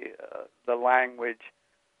the language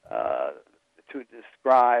to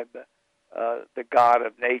describe the God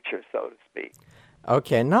of nature, so to speak.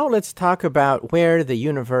 Okay, now let's talk about where the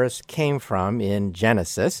universe came from in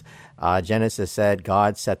Genesis. Genesis said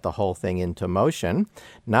God set the whole thing into motion.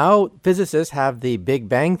 Now physicists have the Big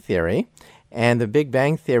Bang Theory, and the Big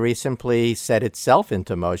Bang Theory simply set itself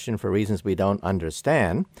into motion for reasons we don't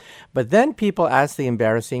understand. But then people ask the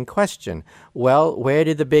embarrassing question, well, where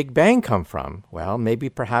did the Big Bang come from? Well, maybe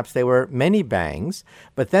perhaps there were many bangs.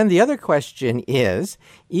 But then the other question is,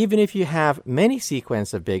 even if you have many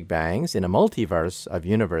sequences of Big Bangs in a multiverse of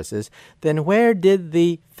universes, then where did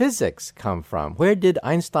the physics come from? Where did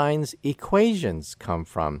Einstein's equations come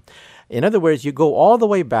from? In other words, you go all the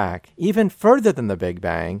way back, even further than the Big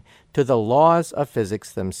Bang, to the laws of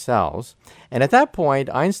physics themselves. And at that point,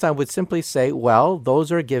 Einstein would simply say, well,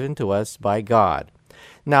 those are given to us by God.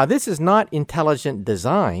 Now, this is not intelligent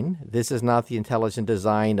design. This is not the intelligent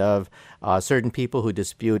design of certain people who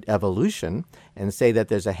dispute evolution and say that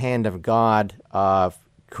there's a hand of God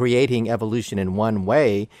creating evolution in one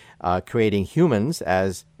way, creating humans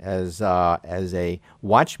as a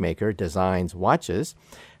watchmaker designs watches.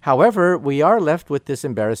 However, we are left with this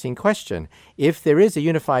embarrassing question. If there is a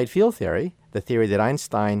unified field theory, the theory that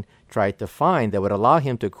Einstein tried to find that would allow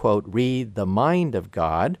him to, quote, read the mind of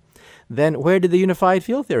God, then where did the unified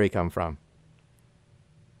field theory come from?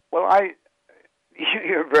 Well,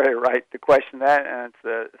 you're very right to question that, and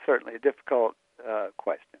it's certainly a difficult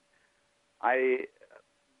question. I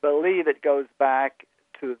believe it goes back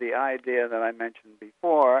to the idea that I mentioned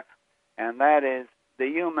before, and that is the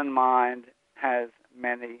human mind has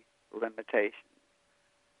many limitations.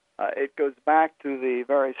 It goes back to the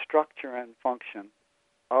very structure and function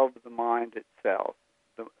of the mind itself.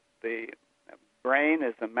 The brain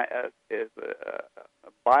is a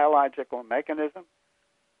biological mechanism.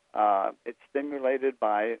 It's stimulated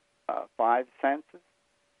by five senses.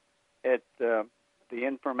 The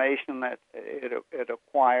information that it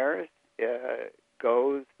acquires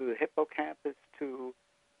goes through the hippocampus to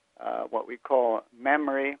what we call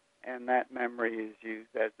memory, and that memory is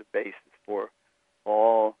used as the basis for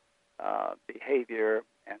all behavior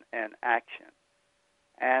and action.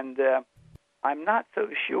 And I'm not so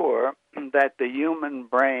sure that the human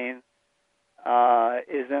brain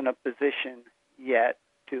is in a position yet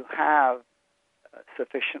to have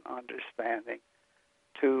sufficient understanding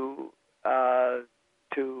to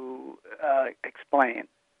explain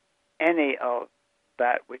any of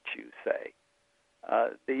that which you say.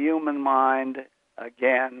 The human mind,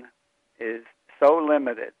 again, is so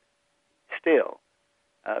limited, still,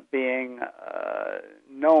 being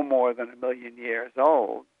no more than 1 million years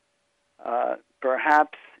old.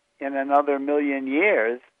 Perhaps in another 1 million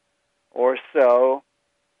years or so,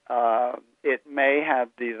 it may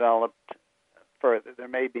have developed further. There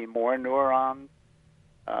may be more neurons,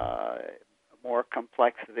 more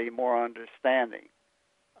complexity, more understanding.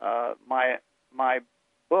 My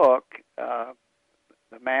book,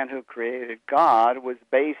 The Man Who Created God, was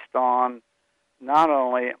based on not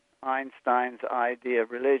only Einstein's idea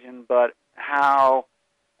of religion, but how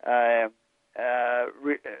a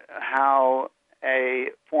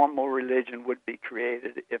formal religion would be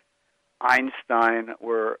created if Einstein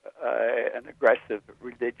were an aggressive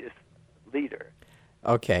religious leader.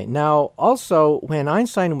 Okay. Now, also, when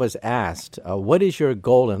Einstein was asked, what is your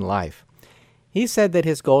goal in life? He said that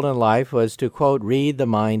his goal in life was to, quote, read the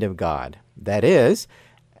mind of God. That is,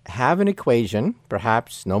 have an equation,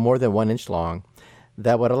 perhaps no more than 1 inch long,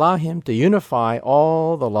 that would allow him to unify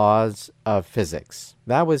all the laws of physics.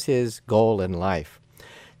 That was his goal in life.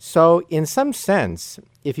 So, in some sense,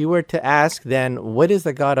 if you were to ask then, what is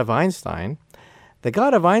the God of Einstein? The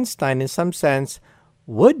God of Einstein, in some sense,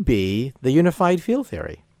 would be the unified field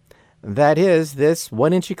theory. That is, this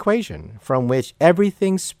 1 inch equation from which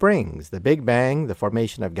everything springs, the Big Bang, the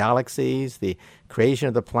formation of galaxies, the creation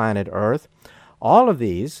of the planet Earth. All of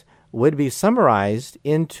these would be summarized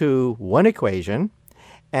into one equation,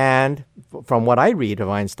 and from what I read of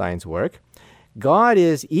Einstein's work, God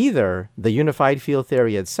is either the unified field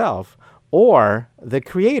theory itself or the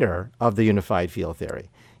creator of the unified field theory.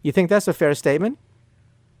 You think that's a fair statement?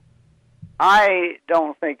 I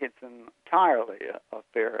don't think it's entirely a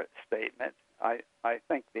fair statement. I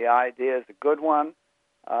think the idea is a good one.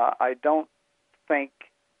 I don't think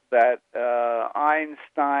that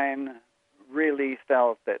Einstein really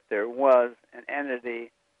felt that there was an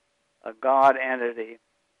entity, a God entity,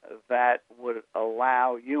 that would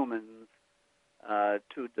allow humans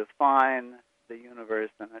to define the universe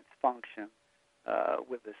and its function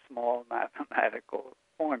with a small mathematical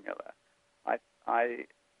formula.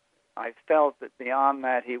 I felt that beyond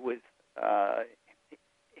that he was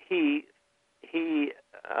he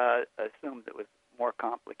assumed it was more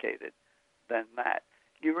complicated than that.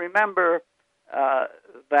 You remember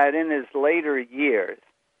that in his later years,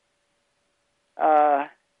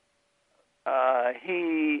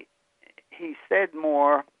 he said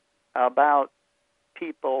more about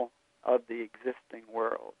people of the existing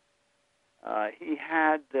world. He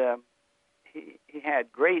had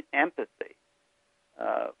great empathy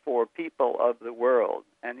for people of the world,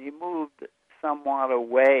 and he moved somewhat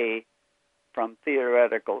away from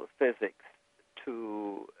theoretical physics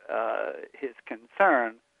to his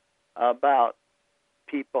concern about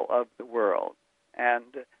people of the world.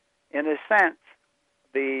 And in a sense,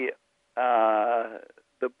 the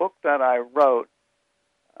book that I wrote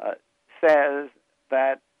says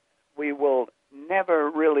that we will never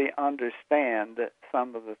really understand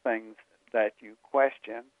some of the things that you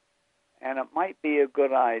question, and it might be a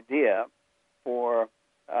good idea for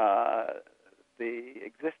the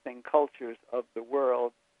existing cultures of the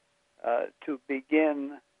world to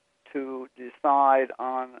begin to decide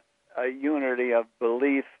on a unity of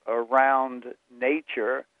belief around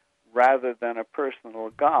nature rather than a personal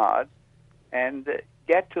God, and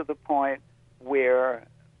get to the point where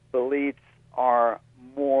beliefs are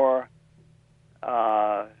more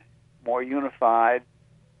unified,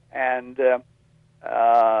 and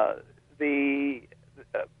the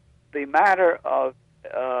matter of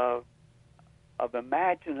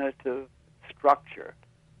imaginative structure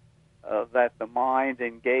that the mind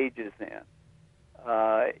engages in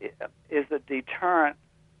is a deterrent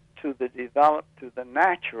to the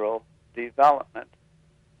natural development,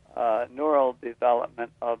 neural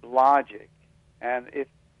development of logic. And if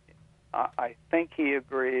I think he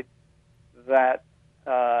agreed that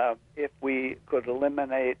if we could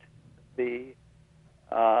eliminate the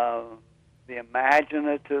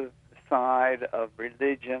imaginative side of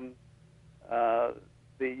religion, the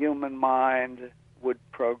human mind would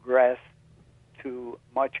progress to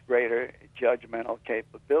much greater judgmental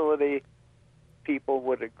capability. People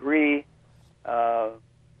would agree.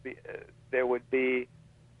 There would be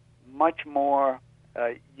much more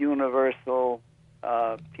universal,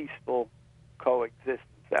 peaceful coexistence.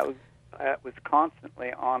 That was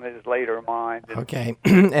constantly on his later mind. Okay.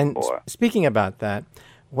 And speaking about that,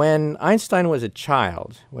 when Einstein was a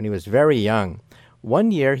child, when he was very young,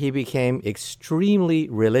 one year he became extremely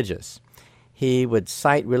religious. He would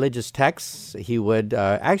cite religious texts. He would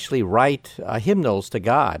actually write hymnals to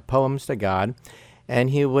God, poems to God,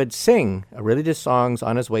 and he would sing religious songs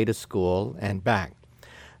on his way to school and back.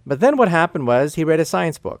 But then what happened was he read a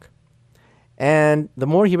science book. And the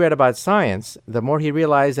more he read about science, the more he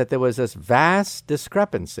realized that there was this vast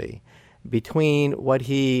discrepancy between what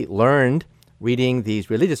he learned reading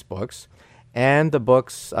these religious books and the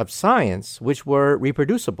books of science, which were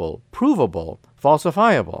reproducible, provable,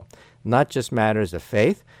 falsifiable, not just matters of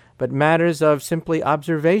faith, but matters of simply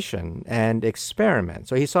observation and experiment.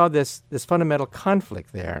 So he saw this fundamental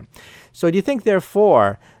conflict there. So do you think,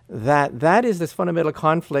 therefore, that is this fundamental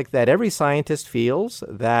conflict that every scientist feels,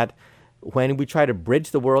 that when we try to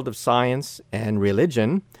bridge the world of science and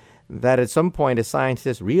religion, that at some point a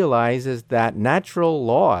scientist realizes that natural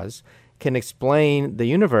laws can explain the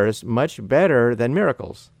universe much better than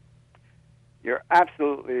miracles? You're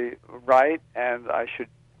absolutely right, and I should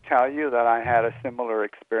tell you that I had a similar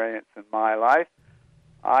experience in my life.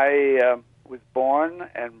 I was born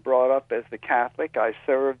and brought up as a Catholic. I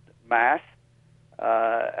served Mass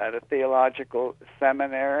at a theological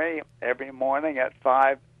seminary every morning at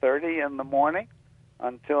 5:30 in the morning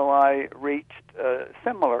until I reached a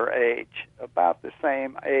similar age, about the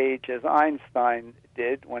same age as Einstein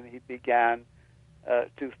did when he began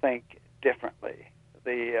to think differently.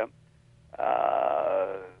 The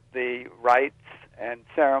rites and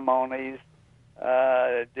ceremonies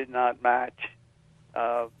did not match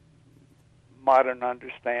modern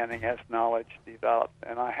understanding as knowledge developed,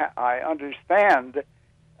 and I understand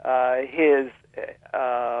his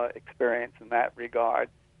experience in that regard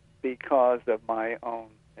because of my own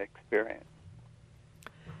experience.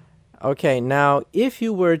 Okay, now, if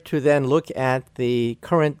you were to then look at the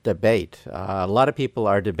current debate, a lot of people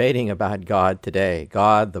are debating about God today,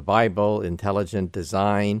 God, the Bible, intelligent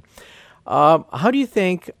design. How do you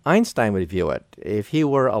think Einstein would view it if he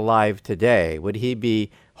were alive today? Would he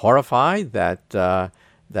be horrified that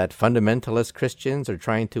fundamentalist Christians are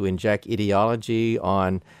trying to inject ideology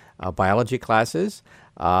on biology classes?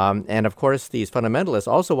 And of course, these fundamentalists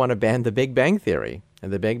also want to ban the Big Bang Theory.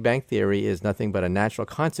 And the Big Bang Theory is nothing but a natural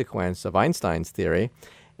consequence of Einstein's theory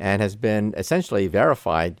and has been essentially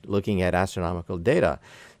verified looking at astronomical data.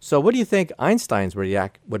 So what do you think Einstein's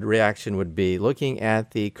reaction would be looking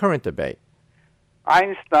at the current debate?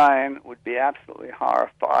 Einstein would be absolutely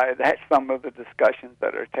horrified at some of the discussions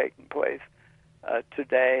that are taking place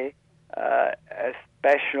today,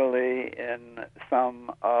 especially in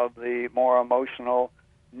some of the more emotional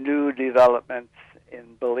new developments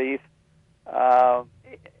in belief.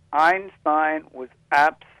 Einstein was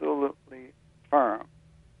absolutely firm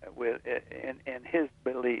in his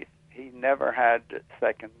belief. He never had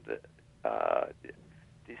second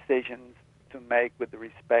decisions to make with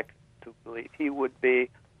respect to belief. He would be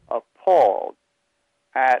appalled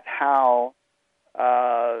at how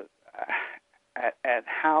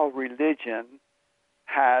religion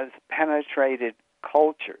has penetrated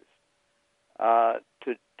cultures.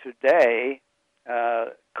 Today,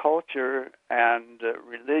 culture and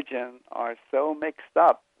religion are so mixed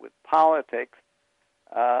up with politics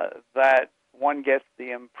that one gets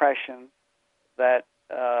the impression that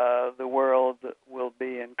the world will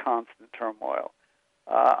be in constant turmoil.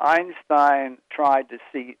 Einstein tried to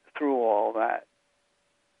see through all that.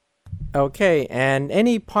 Okay, and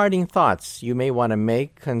any parting thoughts you may want to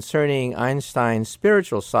make concerning Einstein's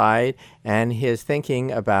spiritual side and his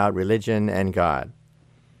thinking about religion and God?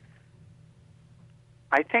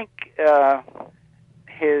 I think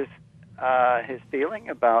his feeling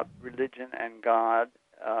about religion and God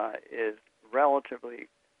is relatively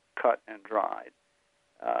cut and dried.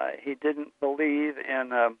 He didn't believe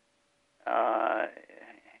in a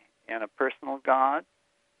personal God.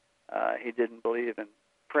 He didn't believe in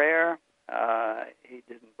prayer. He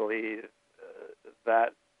didn't believe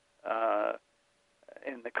that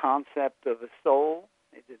in the concept of a soul.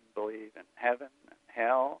 He didn't believe in heaven and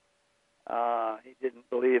hell. He didn't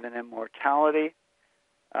believe in immortality.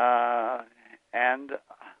 And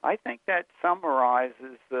I think that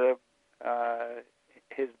summarizes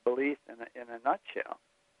his belief in a nutshell.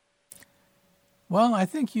 Well, I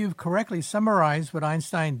think you've correctly summarized what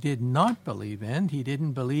Einstein did not believe in. He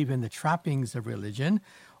didn't believe in the trappings of religion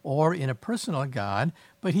or in a personal God,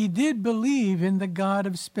 but he did believe in the God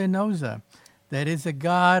of Spinoza. That is a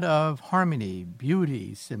God of harmony,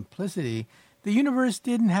 beauty, simplicity. The universe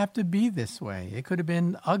didn't have to be this way. It could have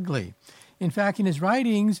been ugly. In fact, in his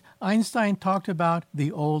writings, Einstein talked about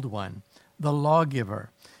the old one, the lawgiver.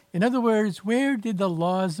 In other words, where did the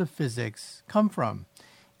laws of physics come from?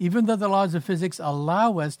 Even though the laws of physics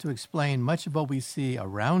allow us to explain much of what we see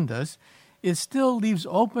around us, it still leaves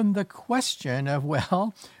open the question of,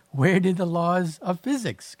 well, where did the laws of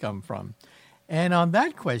physics come from? And on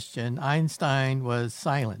that question, Einstein was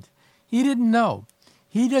silent. He didn't know.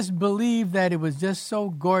 He just believed that it was just so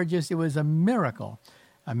gorgeous, it was a miracle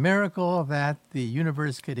that the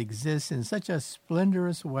universe could exist in such a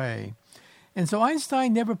splendorous way. And so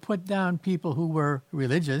Einstein never put down people who were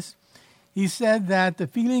religious. He said that the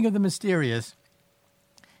feeling of the mysterious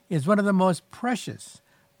is one of the most precious,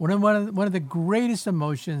 one of the greatest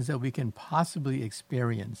emotions that we can possibly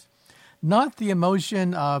experience. Not the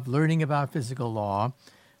emotion of learning about physical law,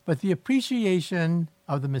 but the appreciation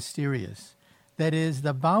of the mysterious. That is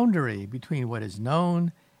the boundary between what is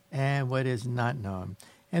known and what is not known.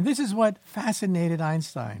 And this is what fascinated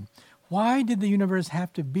Einstein. Why did the universe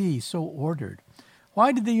have to be so ordered?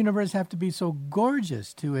 Why did the universe have to be so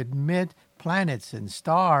gorgeous to admit planets and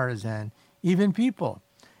stars and even people?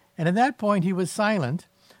 And at that point, he was silent,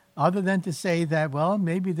 other than to say that, well,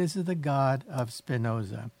 maybe this is the God of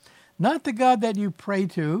Spinoza. Not the God that you pray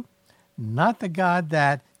to, not the God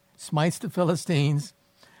that smites the Philistines,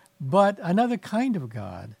 but another kind of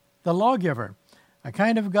God, the lawgiver, a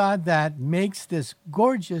kind of God that makes this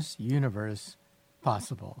gorgeous universe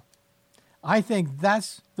possible. I think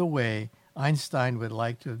that's the way Einstein would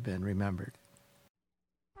like to have been remembered.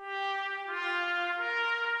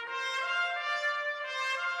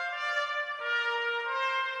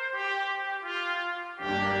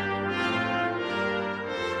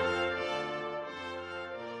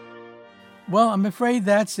 Well, I'm afraid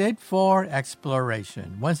that's it for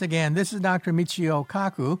Exploration. Once again, this is Dr. Michio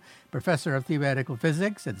Kaku, Professor of Theoretical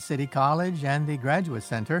Physics at the City College and the Graduate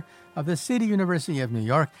Center of the City University of New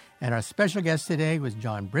York. And our special guest today was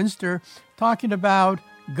John Brinster, talking about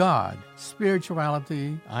God,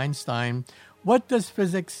 spirituality, Einstein. What does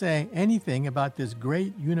physics say anything about this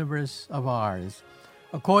great universe of ours?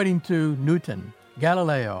 According to Newton,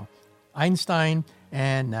 Galileo, Einstein,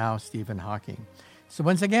 and now Stephen Hawking. So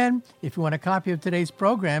once again, if you want a copy of today's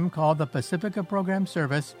program, call the Pacifica Program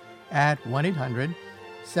Service at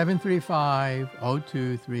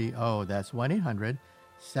 1-800-735-0230. That's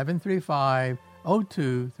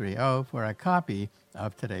 1-800-735-0230 for a copy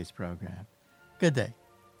of today's program. Good day.